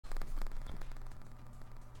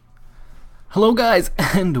Hello guys,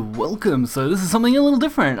 and welcome. So this is something a little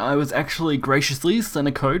different. I was actually graciously sent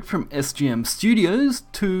a code from SMG Studios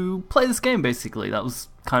to play this game basically. That was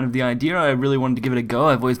kind of the idea. I really wanted to give it a go.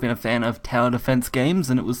 I've always been a fan of tower defense games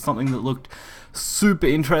and it was something that looked super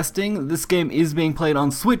interesting. This game is being played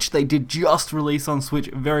on Switch. They did just release on Switch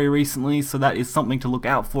very recently, so that is something to look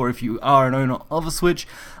out for if you are an owner of a Switch.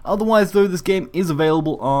 Otherwise though, this game is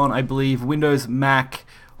available on, I believe, Windows, Mac,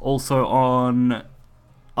 also on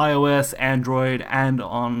iOS, Android, and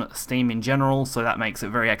on Steam in general, so that makes it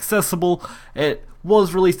very accessible. It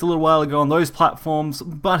was released a little while ago on those platforms,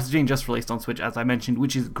 but it's been just released on Switch, as I mentioned,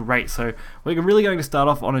 which is great. So we're really going to start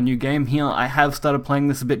off on a new game here. I have started playing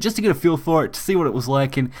this a bit just to get a feel for it, to see what it was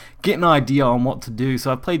like, and get an idea on what to do.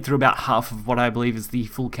 So I've played through about half of what I believe is the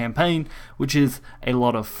full campaign, which is a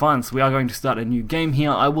lot of fun. So we are going to start a new game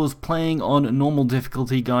here. I was playing on normal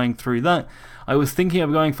difficulty going through that. I was thinking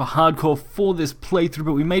of going for hardcore for this playthrough,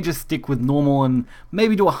 but we may just stick with normal and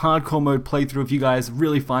maybe do a hardcore mode playthrough if you guys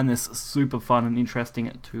really find this super fun and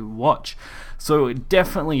interesting to watch. So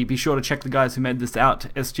definitely be sure to check the guys who made this out,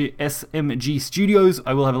 SMG Studios.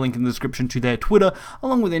 I will have a link in the description to their Twitter,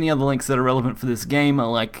 along with any other links that are relevant for this game,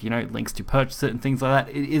 like, links to purchase it and things like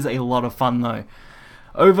that. It is a lot of fun though.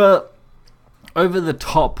 Over the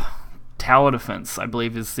top tower defense, I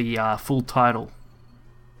believe, is the full title.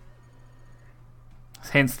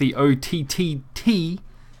 Hence the OTTTD.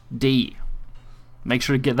 Make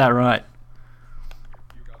sure to get that right.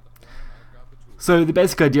 So the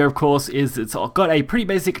basic idea, of course, is it's got a pretty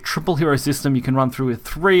basic triple hero system you can run through with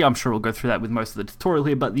 3. I'm sure we'll go through that with most of the tutorial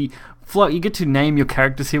here, but you get to name your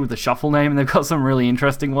characters here with the shuffle name, and they've got some really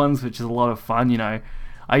interesting ones, which is a lot of fun,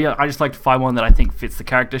 I just like to find one that I think fits the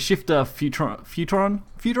character. Shifter Futuron?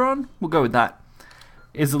 We'll go with that.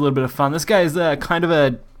 Is a little bit of fun. This guy is kind of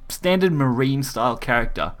a standard marine style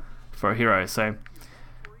character for a hero, so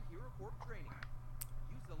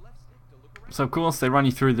of course they run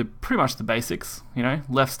you through pretty much the basics,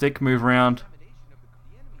 left stick, move around,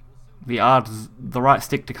 the right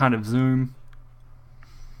stick to kind of zoom,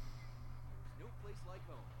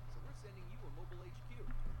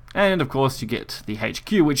 and of course you get the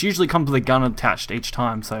HQ, which usually comes with a gun attached each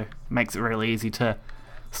time, so it makes it really easy to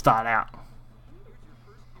start out.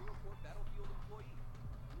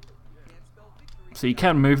 So you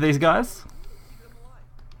can move these guys,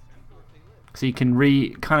 so you can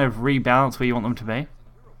kind of rebalance where you want them to be.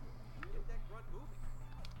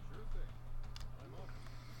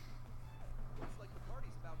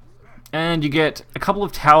 And you get a couple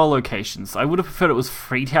of tower locations. I would have preferred it was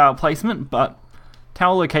free tower placement, but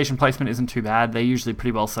tower location placement isn't too bad. They're usually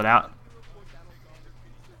pretty well set out.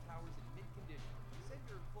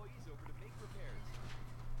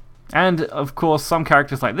 And, of course, some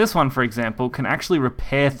characters like this one, for example, can actually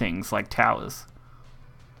repair things like towers.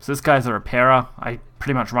 So this guy's a repairer. I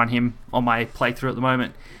pretty much run him on my playthrough at the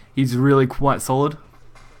moment. He's really quite solid.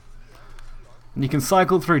 And you can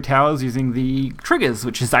cycle through towers using the triggers,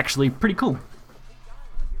 which is actually pretty cool.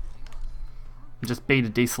 Just B to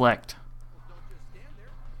deselect.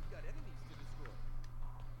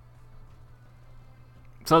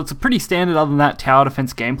 So it's a pretty standard, other than that, tower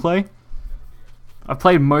defense gameplay. I've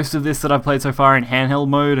played most of this that I've played so far in handheld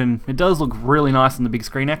mode, and it does look really nice on the big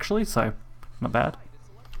screen actually, so not bad.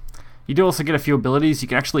 You do also get a few abilities. You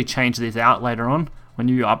can actually change these out later on when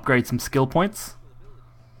you upgrade some skill points.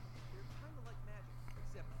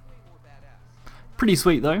 Pretty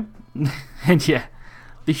sweet though. And yeah,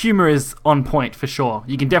 the humour is on point for sure.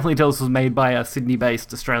 You can definitely tell this was made by a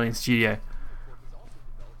Sydney-based Australian studio.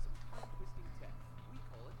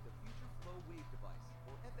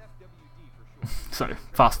 So,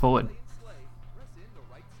 fast forward.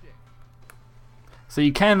 So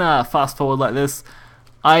you can fast forward like this.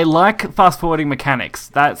 I like fast forwarding mechanics.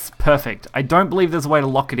 That's perfect. I don't believe there's a way to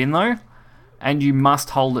lock it in though, and you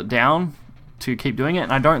must hold it down to keep doing it,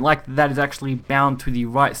 and I don't like that is actually bound to the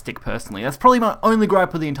right stick personally. That's probably my only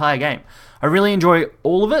gripe with the entire game. I really enjoy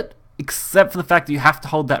all of it, except for the fact that you have to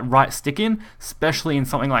hold that right stick in, especially in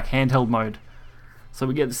something like handheld mode. So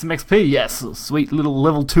we get some XP, yes, sweet little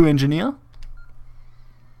level 2 engineer.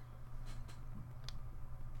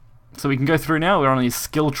 So we can go through now. We're on the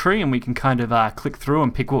skill tree and we can kind of click through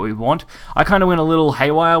and pick what we want. I kind of went a little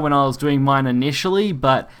haywire when I was doing mine initially,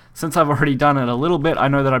 but since I've already done it a little bit, I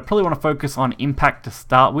know that I probably want to focus on impact to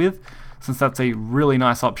start with, since that's a really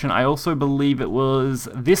nice option. I also believe it was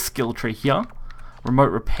this skill tree here, remote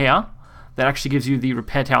repair, that actually gives you the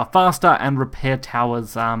repair tower faster and repair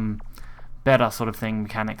towers better sort of thing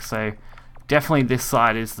mechanics. So definitely this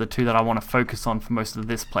side is the two that I want to focus on for most of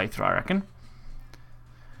this playthrough, I reckon.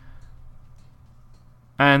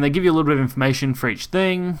 And they give you a little bit of information for each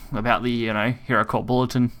thing about the, Hero Corps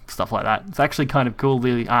Bulletin, stuff like that. It's actually kind of cool.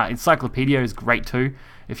 The encyclopedia is great too,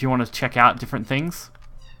 if you want to check out different things.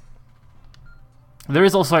 There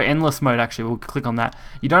is also endless mode, actually. We'll click on that.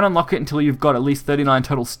 You don't unlock it until you've got at least 39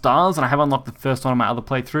 total stars, and I have unlocked the first one on my other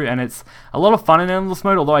playthrough, and it's a lot of fun in endless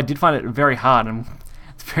mode, although I did find it very hard, and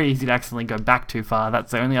it's very easy to accidentally go back too far.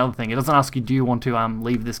 That's the only other thing. It doesn't ask you, do you want to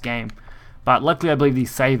leave this game? But luckily, I believe the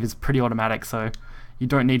save is pretty automatic, so you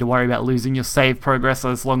don't need to worry about losing your save progress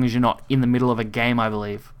as long as you're not in the middle of a game, I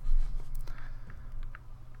believe.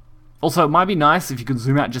 Also, it might be nice if you could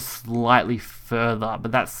zoom out just slightly further,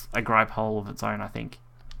 but that's a gripe hole of its own, I think.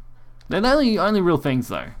 They're the only real things,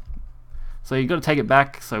 though. So you've got to take it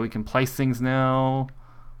back so we can place things now.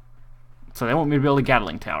 So they want me to build a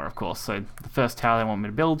Gatling tower, of course. So the first tower they want me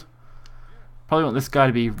to build. Probably want this guy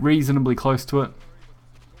to be reasonably close to it.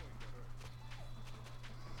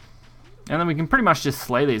 And then we can pretty much just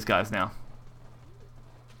slay these guys now.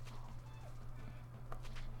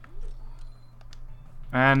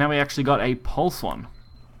 And now we actually got a pulse one.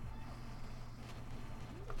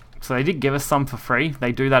 So they did give us some for free.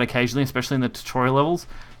 They do that occasionally, especially in the tutorial levels.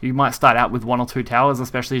 You might start out with 1 or 2 towers,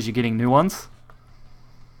 especially as you're getting new ones.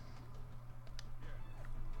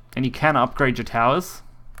 And you can upgrade your towers.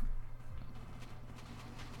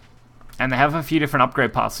 And they have a few different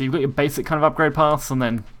upgrade paths. So you've got your basic kind of upgrade paths, and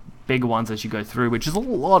then bigger ones as you go through, which is a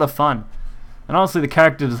lot of fun. And honestly, the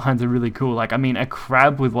character designs are really cool. Like, I mean, a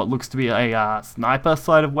crab with what looks to be a sniper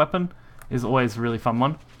side of weapon is always a really fun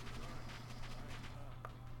one.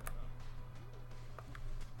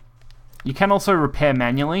 You can also repair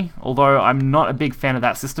manually, although I'm not a big fan of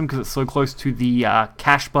that system because it's so close to the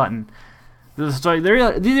cash button. So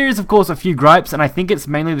there is, of course, a few gripes, and I think it's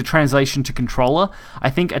mainly the translation to controller. I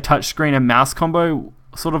think a touchscreen and mouse combo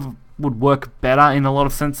sort of would work better in a lot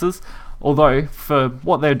of senses. Although, for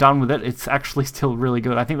what they've done with it, it's actually still really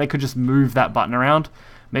good. I think they could just move that button around.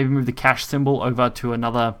 Maybe move the cash symbol over to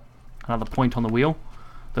another point on the wheel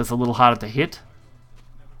that's a little harder to hit.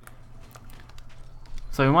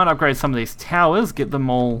 So we might upgrade some of these towers, get them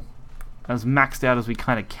all as maxed out as we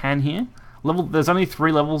kind of can here. There's only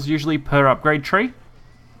 3 levels usually per upgrade tree.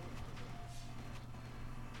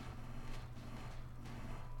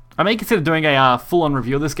 I may consider doing a full-on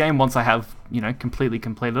review of this game once I have, completely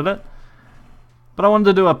completed it. But I wanted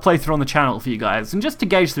to do a playthrough on the channel for you guys, and just to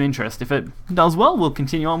gauge some interest. If it does well, we'll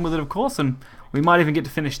continue on with it, of course, and we might even get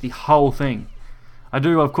to finish the whole thing. I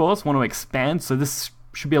do, of course, want to expand, so this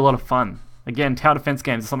should be a lot of fun. Again, tower defense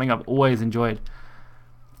games is something I've always enjoyed.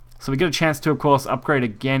 So we get a chance to, of course, upgrade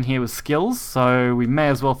again here with skills, so we may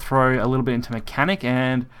as well throw a little bit into mechanic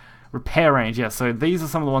and repair range. Yeah, so these are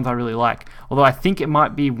some of the ones I really like. Although I think it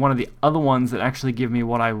might be one of the other ones that actually give me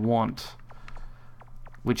what I want,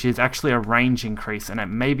 which is actually a range increase, and it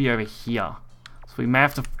may be over here. So we may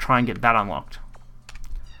have to try and get that unlocked.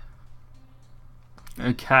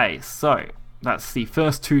 Okay, so that's the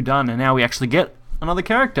first 2 done, and now we actually get another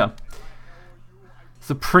character.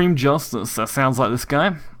 Supreme Justice, that sounds like this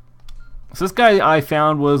guy. So this guy I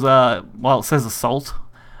found was, well, it says Assault.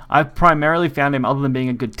 I primarily found him, other than being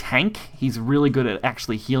a good tank, he's really good at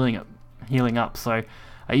actually healing up, so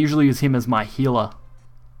I usually use him as my healer.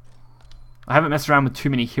 I haven't messed around with too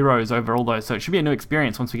many heroes overall though, so it should be a new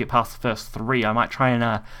experience once we get past the first 3. I might try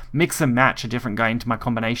and mix and match a different guy into my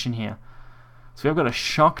combination here. So we've got a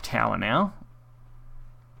shock tower now.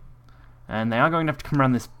 And they are going to have to come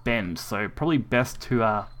around this bend, so probably best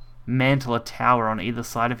to mantle a tower on either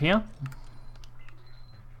side of here.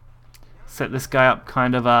 Set this guy up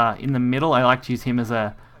kind of in the middle. I like to use him as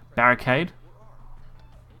a barricade.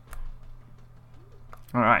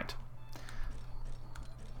 Alright.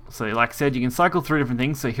 So like I said, you can cycle through different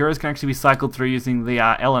things. So heroes can actually be cycled through using the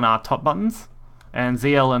L and R top buttons. And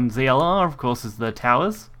ZL and ZLR, of course, is the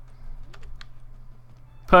towers.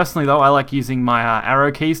 Personally though, I like using my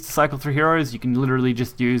arrow keys to cycle through heroes. You can literally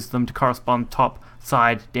just use them to correspond top,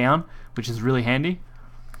 side, down, which is really handy.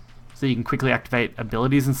 So you can quickly activate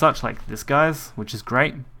abilities and such, like this guy's, which is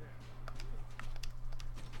great.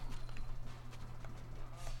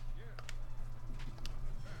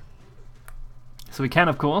 So we can,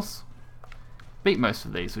 of course, beat most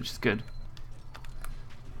of these, which is good.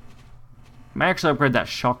 May actually upgrade that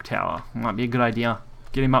shock tower. Might be a good idea.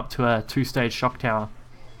 Get him up to a 2-stage shock tower.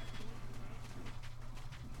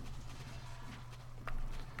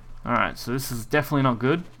 Alright, so this is definitely not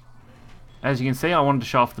good. As you can see, I wanted to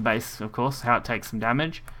show off the base, of course, how it takes some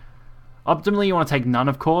damage. Optimally, you want to take none,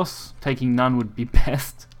 of course. Taking none would be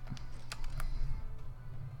best.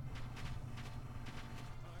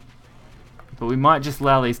 But we might just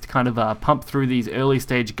allow these to kind of pump through these early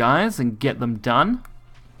stage guys and get them done.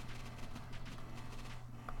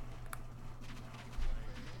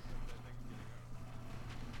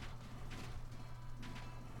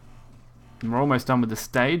 And we're almost done with the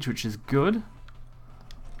stage, which is good.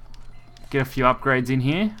 Get a few upgrades in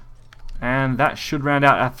here. And that should round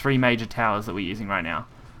out our 3 major towers that we're using right now.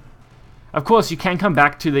 Of course, you can come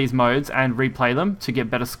back to these modes and replay them to get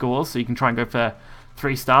better scores, so you can try and go for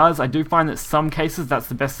 3 stars. I do find that some cases that's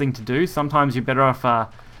the best thing to do. Sometimes you're better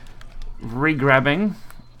off re-grabbing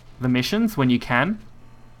the missions when you can.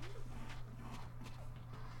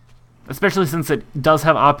 Especially since it does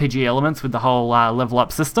have RPG elements with the whole level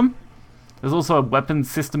up system. There's also a weapons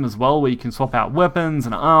system as well where you can swap out weapons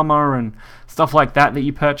and armor and stuff like that that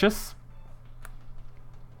you purchase.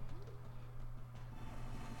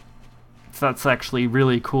 So that's actually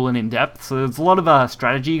really cool and in-depth. So there's a lot of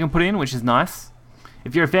strategy you can put in, which is nice.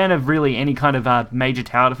 If you're a fan of really any kind of major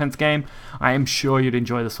tower defense game, I am sure you'd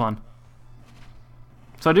enjoy this one.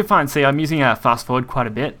 So I do find, see, I'm using fast forward quite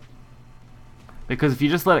a bit. Because if you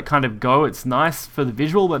just let it kind of go, it's nice for the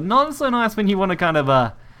visual, but not so nice when you want to kind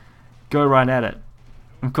of go right at it.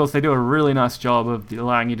 Of course, they do a really nice job of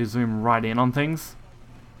allowing you to zoom right in on things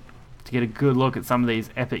to get a good look at some of these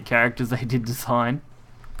epic characters they did design.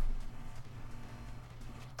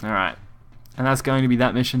 Alright, and that's going to be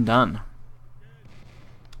that mission done.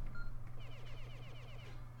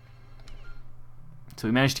 So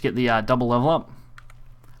we managed to get the double level up.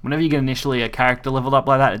 Whenever you get initially a character leveled up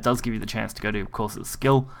like that, it does give you the chance to go to, of course, its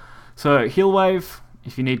skill. So heal wave,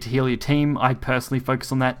 if you need to heal your team, I personally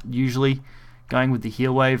focus on that usually, going with the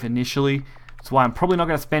heal wave initially. That's why I'm probably not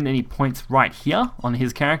going to spend any points right here on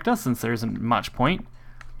his character, since there isn't much point.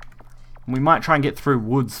 We might try and get through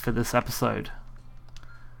woods for this episode,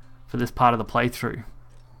 for this part of the playthrough.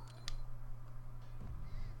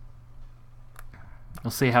 We'll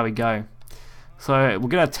see how we go. So we'll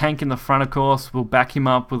get our tank in the front, of course. We'll back him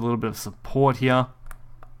up with a little bit of support here.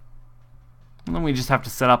 And then we just have to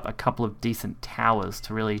set up a couple of decent towers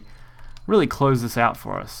to really close this out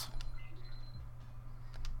for us.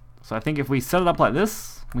 So I think if we set it up like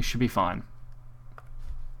this, we should be fine.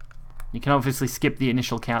 You can obviously skip the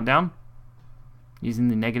initial countdown using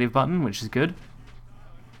the negative button, which is good.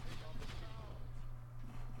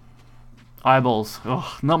 Eyeballs.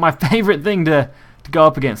 Oh, not my favorite thing to go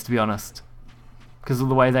up against, to be honest. Because of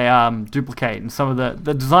the way they duplicate, and some of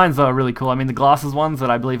the designs are really cool. I mean, the glasses ones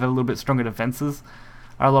that I believe have a little bit stronger defenses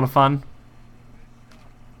are a lot of fun.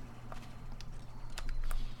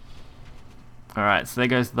 Alright, so there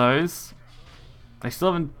goes those. They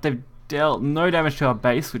still haven't, they've dealt no damage to our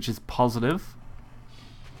base, which is positive.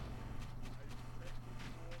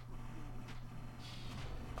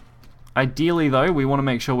 Ideally though, we want to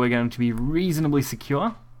make sure we're going to be reasonably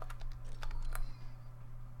secure.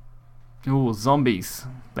 Ooh, zombies.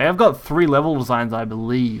 They have got 3 level designs, I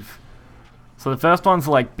believe. So the first ones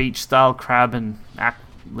are like beach style, crab and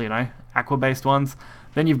aqua based ones.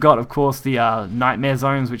 Then you've got, of course, the nightmare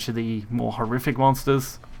zones, which are the more horrific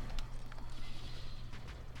monsters.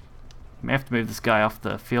 May have to move this guy off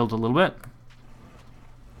the field a little bit.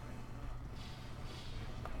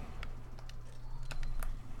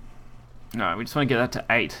 No, we just want to get that to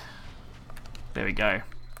 8. There we go.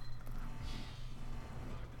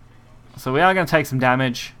 So we are going to take some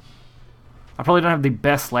damage. I probably don't have the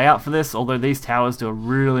best layout for this, although these towers do a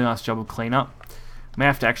really nice job of cleanup. May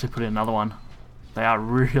have to actually put in another one. They are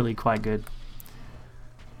really quite good.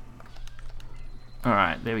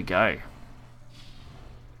 Alright, there we go.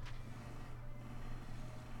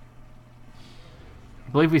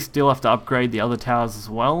 I believe we still have to upgrade the other towers as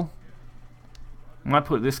well. I might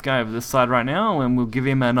put this guy over this side right now, and we'll give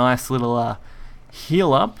him a nice little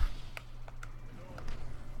heal up.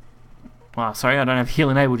 Oh, sorry, I don't have heal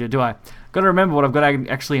enabled yet, do I? Got to remember what I've got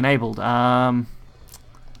actually enabled.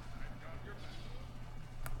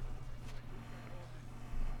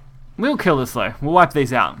 We'll kill this though. We'll wipe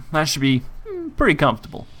these out. That should be pretty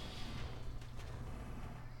comfortable.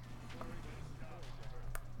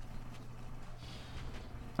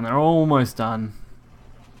 And they're almost done.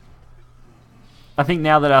 I think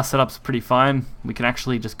now that our setup's pretty fine, we can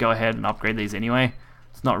actually just go ahead and upgrade these anyway.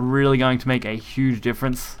 It's not really going to make a huge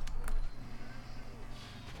difference.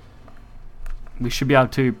 We should be able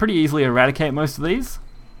to pretty easily eradicate most of these.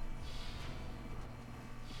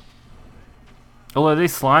 Although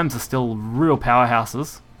these slimes are still real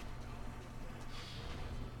powerhouses.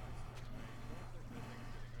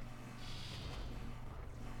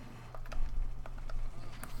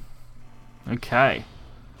 Okay.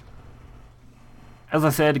 As I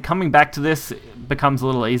said, coming back to this becomes a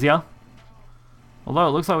little easier. Although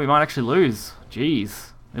it looks like we might actually lose.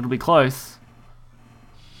 Jeez, it'll be close.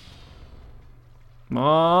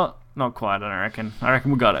 Oh, not quite, I don't reckon. I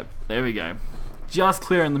reckon we got it. There we go. Just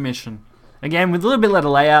clearing the mission. Again, with a little bit of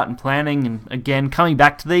layout and planning, and again, coming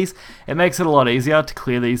back to these, it makes it a lot easier to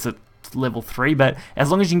clear these at level 3, but as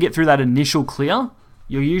long as you can get through that initial clear,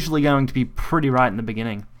 you're usually going to be pretty right in the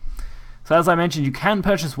beginning. So as I mentioned, you can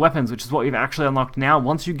purchase weapons, which is what we've actually unlocked now.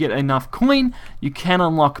 Once you get enough coin, you can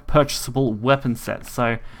unlock purchasable weapon sets.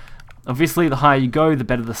 So obviously, the higher you go, the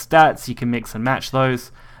better the stats. You can mix and match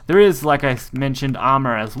those. There is, like I mentioned,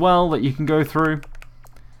 armor as well that you can go through.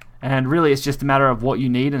 And really, it's just a matter of what you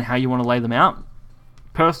need and how you want to lay them out.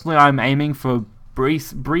 Personally, I'm aiming for Bree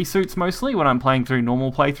suits mostly when I'm playing through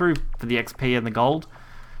normal playthrough for the XP and the gold.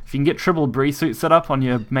 If you can get triple Bree suit set up on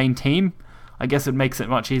your main team, I guess it makes it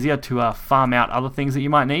much easier to farm out other things that you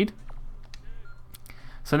might need.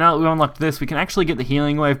 So now that we've unlocked this, we can actually get the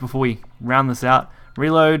healing wave before we round this out.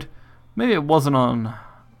 Reload. Maybe it wasn't on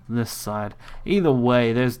this side. Either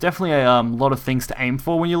way, there's definitely a lot of things to aim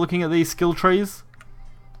for when you're looking at these skill trees.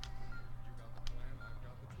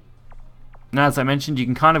 Now, as I mentioned, you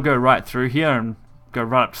can kind of go right through here and go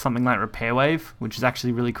right up to something like Repair Wave, which is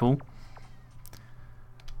actually really cool.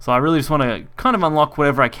 So I really just want to kind of unlock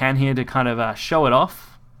whatever I can here to kind of show it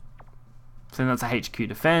off. So that's a HQ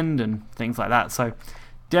Defend and things like that. So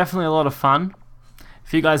definitely a lot of fun.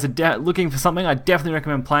 If you guys are looking for something, I definitely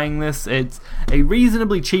recommend playing this. It's a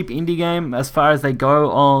reasonably cheap indie game as far as they go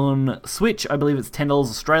on Switch. I believe it's $10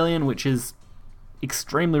 Australian, which is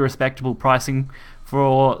extremely respectable pricing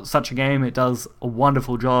for such a game. It does a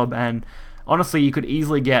wonderful job, and honestly, you could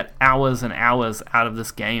easily get hours and hours out of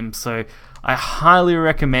this game. So I highly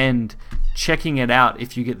recommend checking it out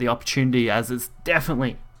if you get the opportunity, as it's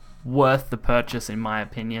definitely worth the purchase in my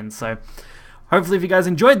opinion. So hopefully if you guys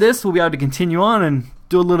enjoyed this, we'll be able to continue on and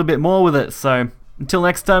do a little bit more with it. So until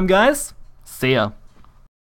next time, guys, see ya.